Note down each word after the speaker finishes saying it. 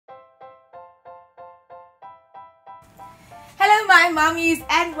Hello my mommies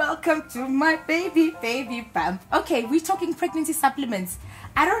and welcome to my baby bump. Okay, we're talking pregnancy supplements.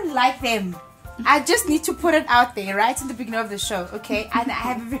 I don't like them. I just need to put it out there right in the beginning of the show, okay? And I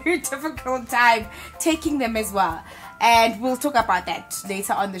have a very difficult time taking them as well. And we'll talk about that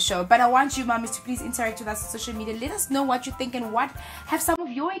later on the show. But I want you mommies to please interact with us on social media. Let us know what you think and what have some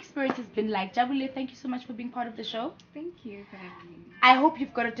of your experiences been like. Jabulile, thank you so much for being part of the show. Thank you for having me. I hope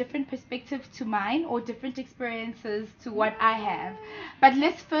you've got a different perspective to mine or different experiences to what I have. But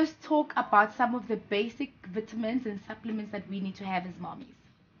let's first talk about some of the basic vitamins and supplements that we need to have as mommies.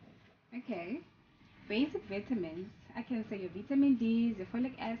 Okay. Basic vitamins. I can say your vitamin D, your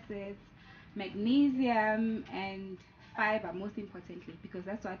folic acids, magnesium, and fiber, most importantly, because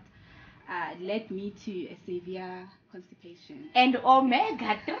that's what led me to a severe constipation. And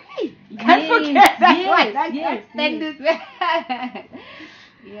omega-3. Can't forget that one. Yes.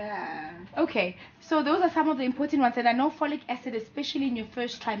 Yeah. Okay, so those are some of the important ones. And I know folic acid, especially in your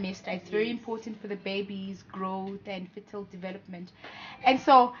first trimester, it's very important for the baby's growth and fetal development. And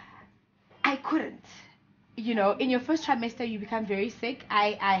so I couldn't. You know, in your first trimester, you become very sick.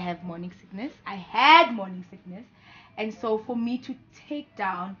 I have morning sickness. I had morning sickness. And so for me to take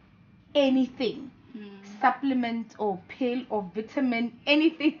down anything, supplement or pill or vitamin,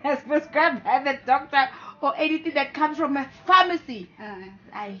 anything that's prescribed by the doctor or anything that comes from a pharmacy,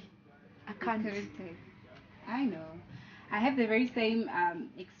 I can't. I know. I have the very same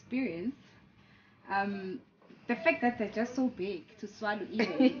experience. The fact that they're just so big to swallow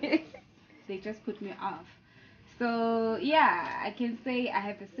even, they just put me off. So yeah, I can say I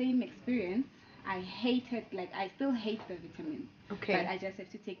have the same experience. I still hate the vitamins. Okay. But I just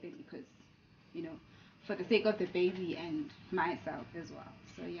have to take them because, you know, for the sake of the baby and myself as well.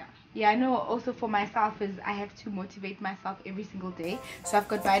 So yeah. Yeah, I know also for myself is I have to motivate myself every single day. So I've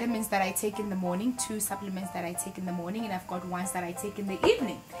got vitamins that I take in the morning, 2 supplements that I take in the morning, and I've got ones that I take in the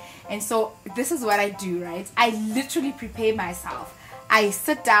evening. And so this is what I do, right? I literally prepare myself. I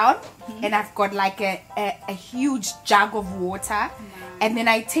sit down and I've got like a huge jug of water, and then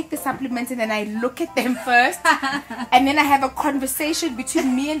I take the supplements and then I look at them first and then I have a conversation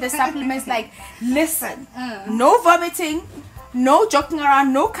between me and the supplements like, listen, no vomiting, no joking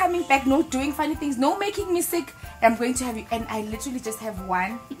around, no coming back, no doing funny things, no making me sick. I'm going to have you. And I literally just have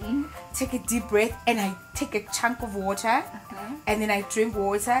one, take a deep breath, and I take a chunk of water and then I drink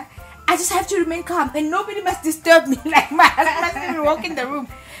water. I just have to remain calm and nobody must disturb me. Like my husband must even walk in the room.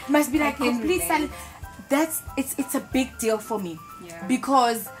 It must be like complete silence. It's a big deal for me. Yeah.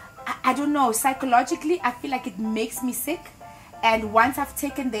 Because I don't know, psychologically I feel like it makes me sick, and once I've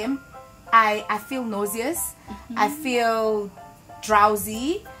taken them I feel nauseous, I feel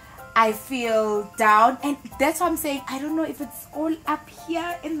drowsy, I feel down, and that's why I'm saying I don't know if it's all up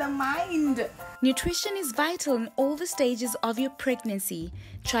here in the mind. Nutrition is vital in all the stages of your pregnancy.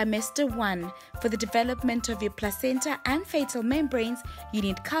 Trimester 1, for the development of your placenta and fetal membranes, you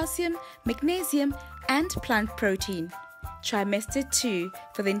need calcium, magnesium, and plant protein. Trimester 2,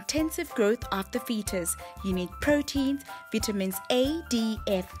 for the intensive growth of the fetus, you need proteins, vitamins A, D,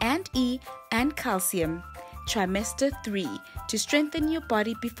 F, and E, and calcium. Trimester 3, to strengthen your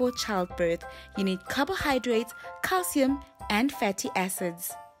body before childbirth, you need carbohydrates, calcium, and fatty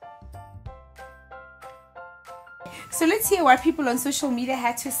acids. So let's hear what people on social media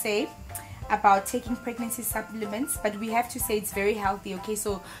had to say about taking pregnancy supplements. But we have to say it's very healthy, okay?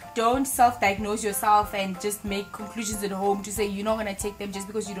 So don't self-diagnose yourself and just make conclusions at home to say you're not going to take them just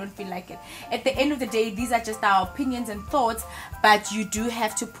because you don't feel like it. At the end of the day, these are just our opinions and thoughts, but you do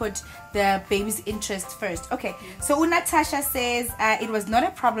have to put the baby's interest first. Okay, so Natasha says it was not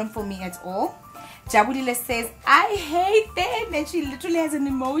a problem for me at all. Jabulile says, I hate them, and she literally has an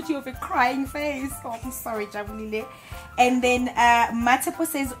emoji of a crying face. Oh, I'm sorry, Jabulile. And then Matepo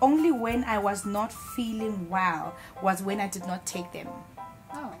says, only when I was not feeling well was when I did not take them.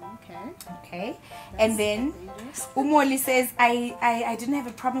 Oh, okay. Okay. And then Umoli says, I didn't have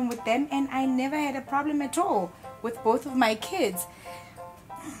a problem with them, and I never had a problem at all with both of my kids.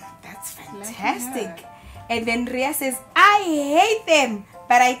 That's fantastic. And then Ria says, I hate them,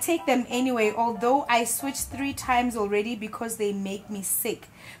 but I take them anyway, although I switched 3 times already because they make me sick.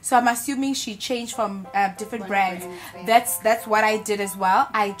 So I'm assuming she changed from different brands. That's what I did as well.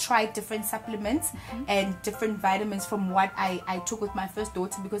 I tried different supplements and different vitamins from what I took with my first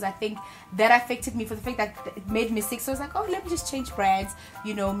daughter, because I think that affected me for the fact that it made me sick. So I was like, oh, let me just change brands,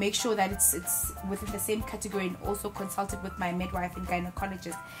 you know, make sure that it's within the same category, and also consulted with my midwife and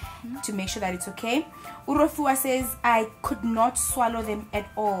gynecologist to make sure that it's okay. Urofua says, I could not swallow them at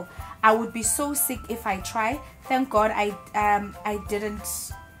all. I would be so sick if I tried. Thank God I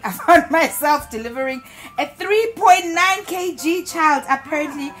didn't I found myself delivering a 3.9 kg child.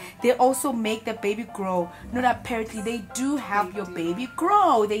 Apparently, they also make the baby grow. Not apparently, they do help your baby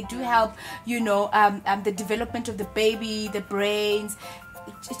grow. They do help, you know, the development of the baby, the brains.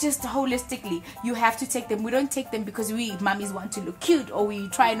 Just holistically, you have to take them. We don't take them because we mummies want to look cute, or we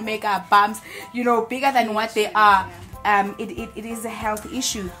try to make our bums, you know, bigger than what they are. It is a health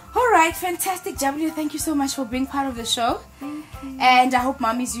issue. All right, fantastic, Jabulile. Thank you so much for being part of the show. And I hope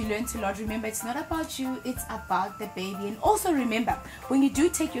mummies, you learned a lot. Remember, it's not about you, it's about the baby. And also remember, when you do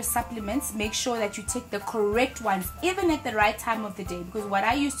take your supplements, make sure that you take the correct ones, even at the right time of the day. Because what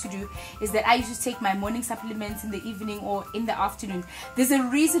I used to do is that I used to take my morning supplements in the evening or in the afternoon. There's a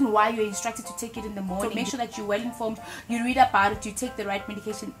reason why you're instructed to take it in the morning. So make sure that you're well informed, you read about it, you take the right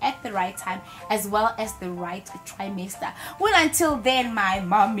medication at the right time, as well as the right trimester. Well, until then, my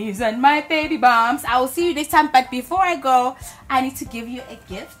mummies and my baby bumps, I will see you next time. But before I go, I need to give you a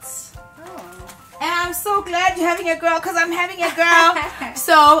gift. And I'm so glad you're having a girl, because I'm having a girl.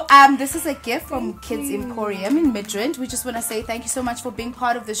 So this is a gift from Kids Emporium in Midrand. We just want to say thank you so much for being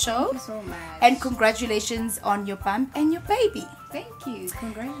part of the show. Thank you so much. And congratulations on your bump and your baby. Thank you.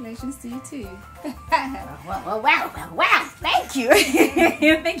 Congratulations to you too. Wow. Thank you.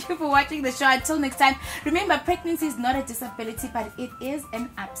 Thank you for watching the show. Until next time, remember, pregnancy is not a disability, but it is an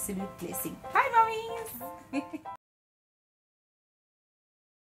absolute blessing. Bye, mummies.